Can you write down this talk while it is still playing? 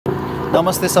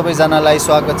नमस्ते सबैजनालाई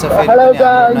स्वागत छ फेरि Hello पनि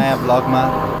हाम्रो guys. नयाँ ब्लगमा।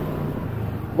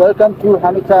 Welcome to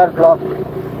HAMICHAR vlog.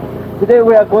 Today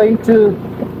we are going to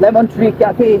Lemon Tree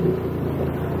Cafe.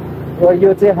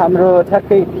 यो चाहिँ हाम्रो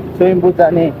ठ्याक्कै स्वयम्भू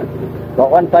जाने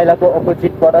भगवान पाइलाको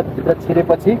अपोजिटबाट भित्र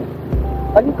छिरेपछि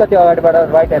अलिकति अगाडिबाट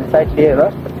राइट ह्यान्ड साइड लिएर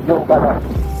यो उकालो आउँछ।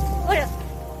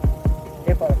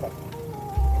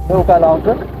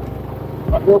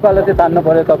 यो उकालो चाहिँ तान्नु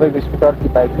पर्यो तपाईँको स्कुटर कि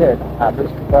बाइक चाहिँ होइन। हाम्रो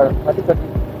स्कुटर अलिकति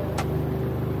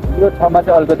यो ठाउँमा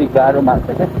चाहिँ अलिकति गाह्रो मान्छ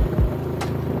क्या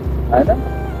होइन।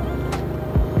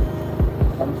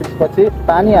 अनि त्यसपछि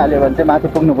पानी हाल्यो भने चाहिँ माथि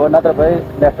पुग्नुभयो, नत्र भए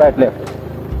लेफ्ट राइट लेफ्ट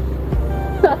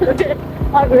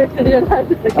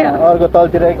अर्को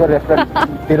तलतिरको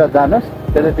रेस्टुरेन्टतिर जानुहोस्,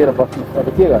 त्यतैतिर बस्नुहोस्। अब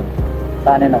के गर्नु,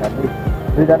 तानेन भने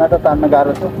दुईजना त तान्न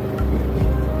गाह्रो छ।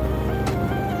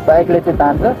 बाइकले चाहिँ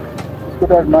तान्छ,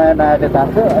 स्कुटर नयाँ नयाँले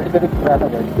तान्छ, अलिकति पुरानो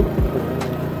भएपछि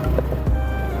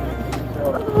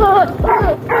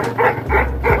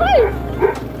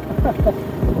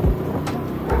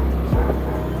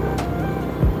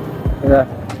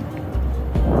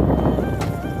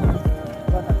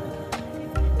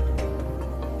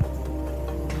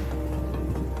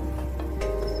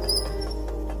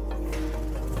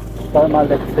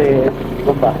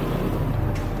गुम्बा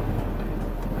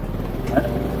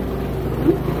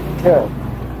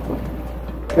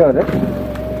के हो रे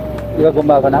यो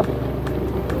गुम्बाको नाम?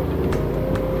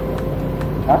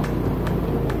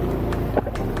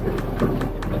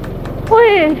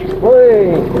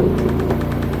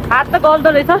 हात त गल्दो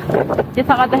रहेछ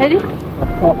त्यसमा गर्दाखेरि।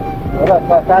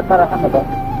 काठमा राख्नु त।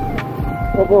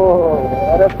 ओहो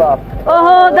अरे बाप,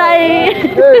 ओहो दाइ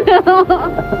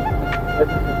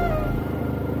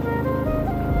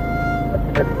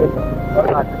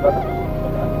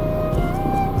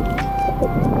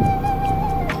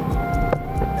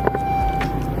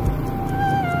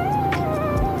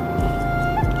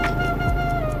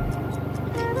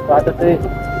बाटो चाहिँ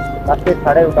लास्टै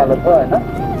छाडै उकालो छ होइन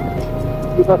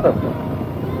कि कसो?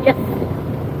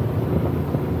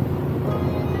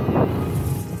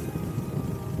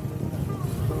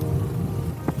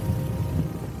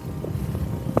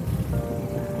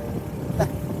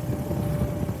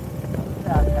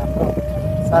 हाम्रो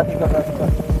साथीको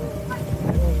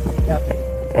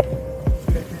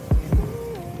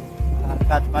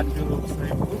काठमाडौँ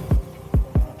स्वयम्भू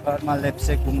घरमा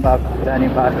लेप्से गुम्बा जाने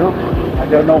बाटो।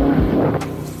 हजुर नौ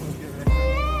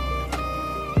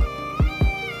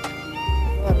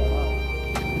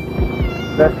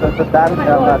रेस्टुरेन्ट त दामी छ,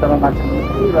 बाटोमा मान्छे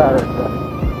पुरा रहेछ।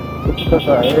 कस्तो छ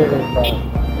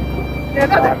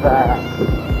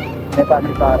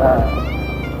नेपाली पारा,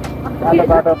 कालो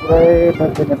बाटो पुरै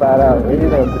नर्सिने पारा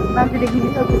हेरिरहेको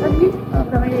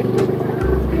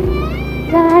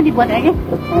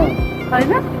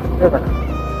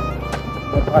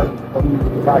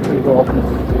पार्टीको अफिस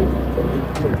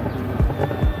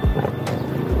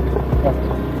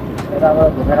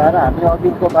यताबाट घुमेर आएर हामी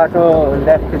अघिको बाटो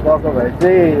लेफ्ट गएको भए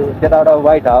चाहिँ त्यताबाट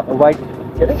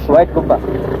वाइट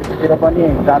गुम्बातिर पनि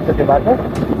जान्छ त्यो बाटो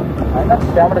होइन।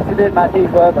 त्यहाँबाट सिधै माथि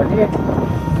गयो भने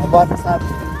बर्नसाथ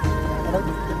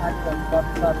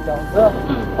आउँछ।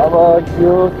 अब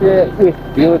यो चाहिँ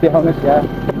भ्यू देखाउनुहोस् यहाँ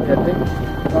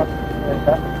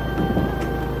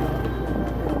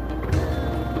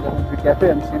cafe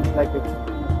and seems like it's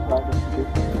crowded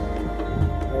today.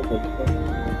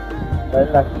 Well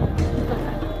lucky.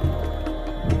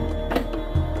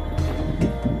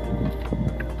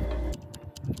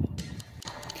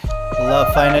 ल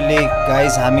फाइनली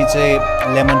गाइज हामी चाहिँ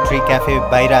लेमन ट्री क्याफे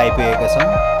बाहिर आइपुगेका छौँ।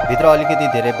 भित्र अलिकति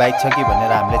धेरै बाइक छ कि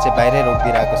भनेर हामीले चाहिँ बाहिरै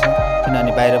रोकिदिइरहेको छौँ,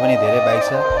 किनभने बाहिर पनि धेरै बाइक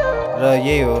छ। र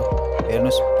यही हो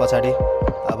हेर्नुहोस् पछाडि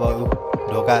अब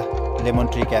ढोका लेमन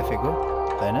ट्री क्याफेको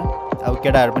होइन। अब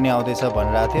केटाहरू पनि आउँदैछ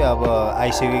भनिरहेको थियो, अब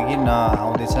आइसक्यो कि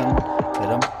नआउँदैछन्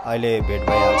हेरौँ, अहिले भेट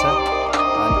भइहाल्छ।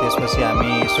 अनि त्यसपछि हामी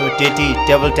यसो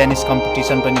टेबल टेनिस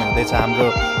कम्पिटिसन पनि हुँदैछ हाम्रो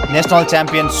नेसनल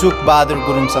च्याम्पियन सुख Bahadur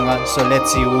गुरुङसँग। So let's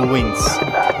see who wins.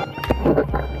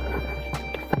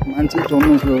 मान्छे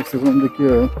टोम्नुहोस् जस्तो त के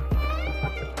हो?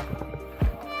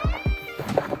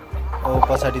 अब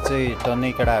पछाडि चाहिँ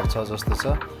टन्नै केटाहरू छ जस्तो छ,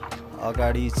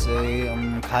 अगाडि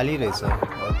चाहिँ खाली रहेछ।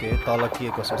 ओके तल के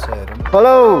कसो छ हेरौँ।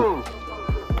 हेलो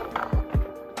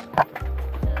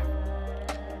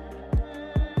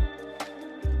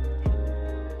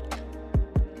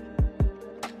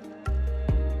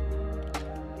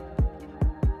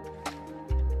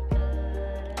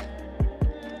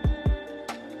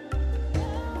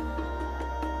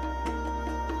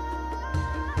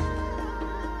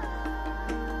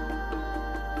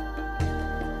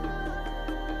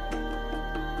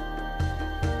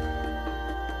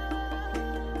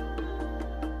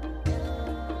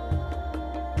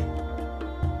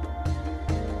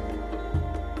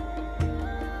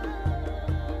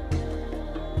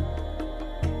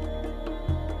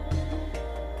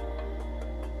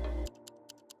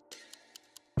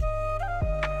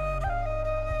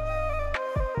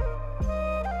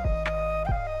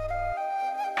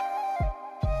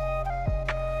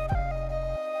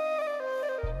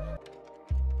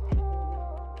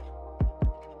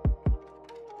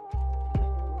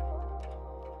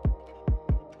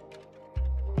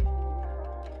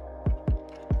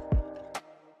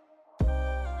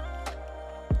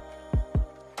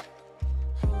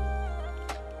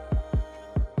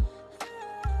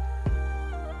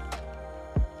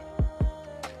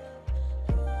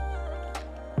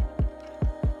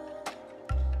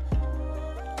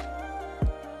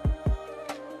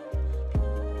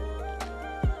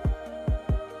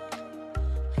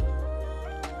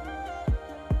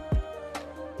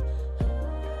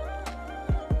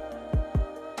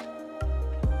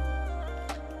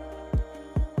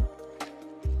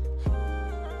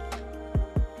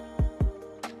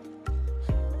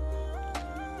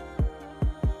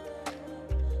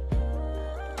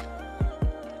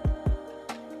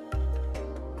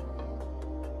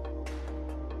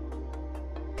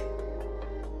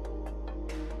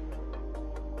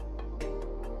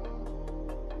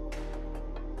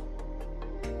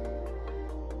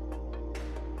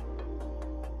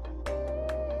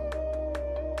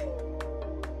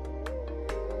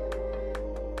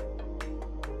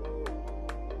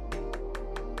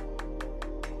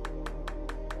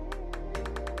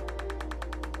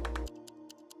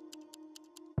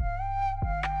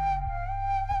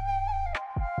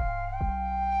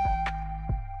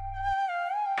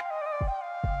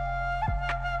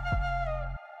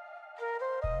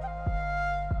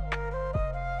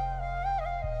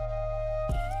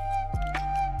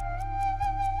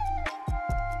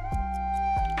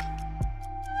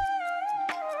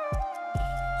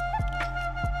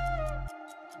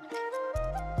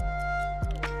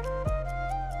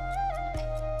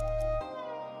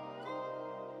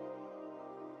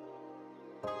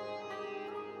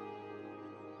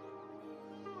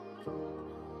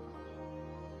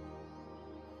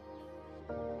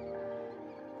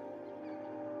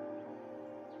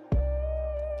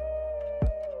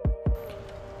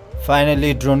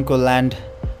फाइनली ड्रोनको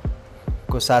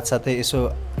ल्यान्डको साथसाथै यसो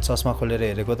चस्मा खोलेर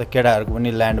हेरेको त केटाहरूको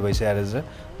पनि ल्यान्ड भइसकेको रहेछ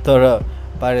तर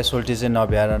पारे सोल्टी चाहिँ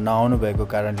नभ्याएर नआउनु भएको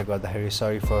कारणले गर्दाखेरि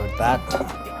सरी फर द्याट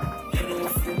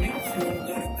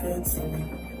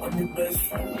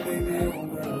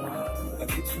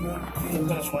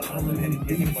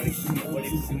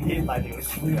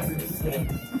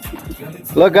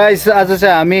ल गाइस आज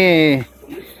चाहिँ हामी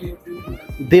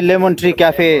दि लेमन ट्री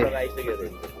क्याफे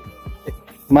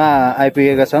मा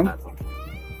आइपुगेका छौँ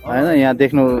हैन यहाँ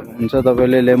देख्नुहुन्छ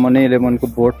तपाईले लेमनको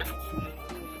बोट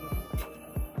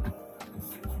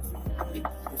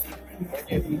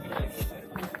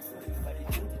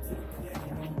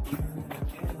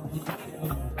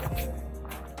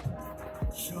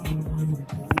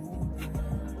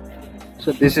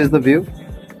So this is the view.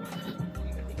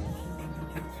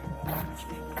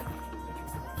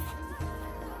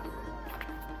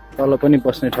 तल पनि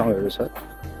बस्ने ठाउँहरू छ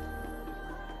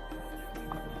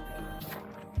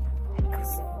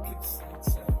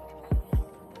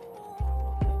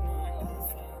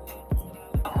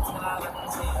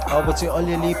अब चाहिँ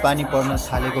अलिअलि पानी पर्न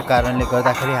थालेको कारणले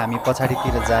गर्दाखेरि हामी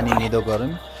पछाडितिर जाने निदो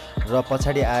गरौँ र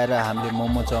पछाडि आएर हामीले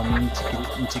मोमो चाउमिन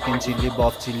चिकन चिल्ली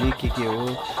बफ चिल्ली के हो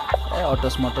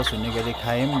अटस मटस हुने गरी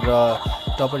खायौँ र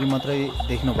टपरी मात्रै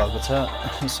देख्नु भएको छ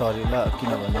सरी ल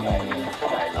किनभने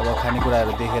अब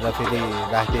खानेकुराहरू देखेर फेरि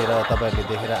राखिदिएर तपाईँहरूले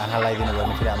देखेर आँखा लगाइदिनु भयो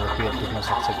भने फेरि हाम्रो पेट दुख्न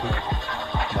सक्छ कि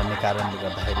भन्ने कारणले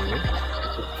गर्दाखेरि हो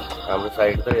हाम्रो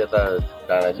साइड त यता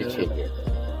डाँडा चाहिँ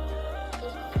छिर्ने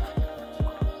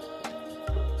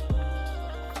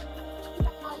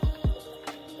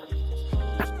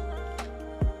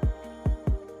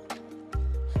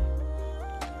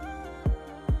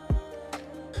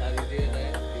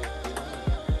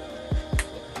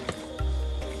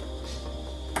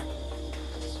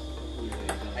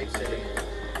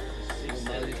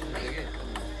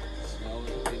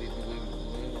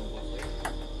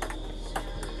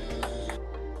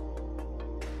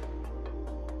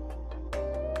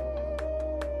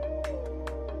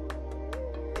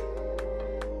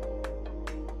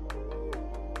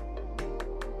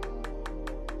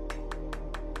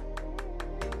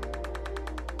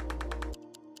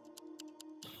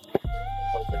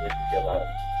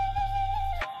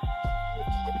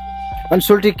अनि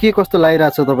सोल्टी के कस्तो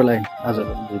लागिरहेछ तपाईलाई आज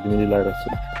दिदी लागिरहेछ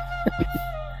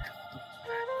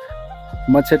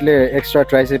मच्छेटले एक्स्ट्रा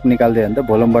ट्राइसेप निकाल्दियो भने त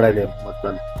भोलुम बढाइदियो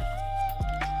मतलब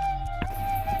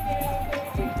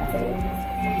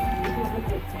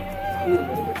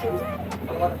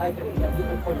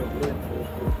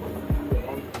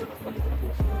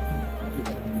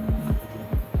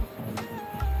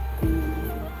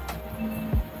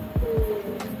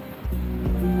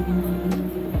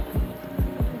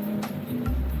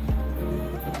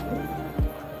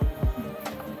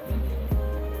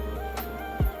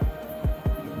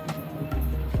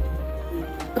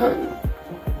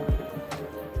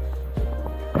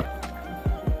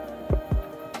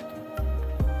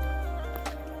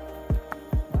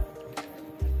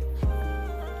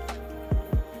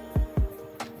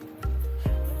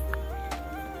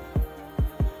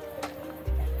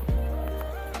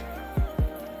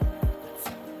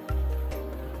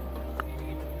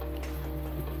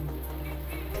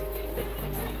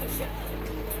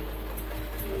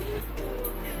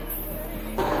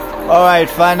Alright,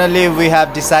 finally we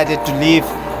have decided to leave.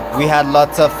 We had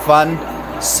lots of fun.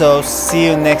 So see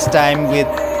you next time with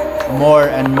more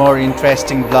and more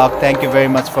interesting vlog. Thank you very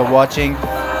much for watching.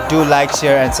 Do like,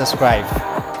 share and subscribe.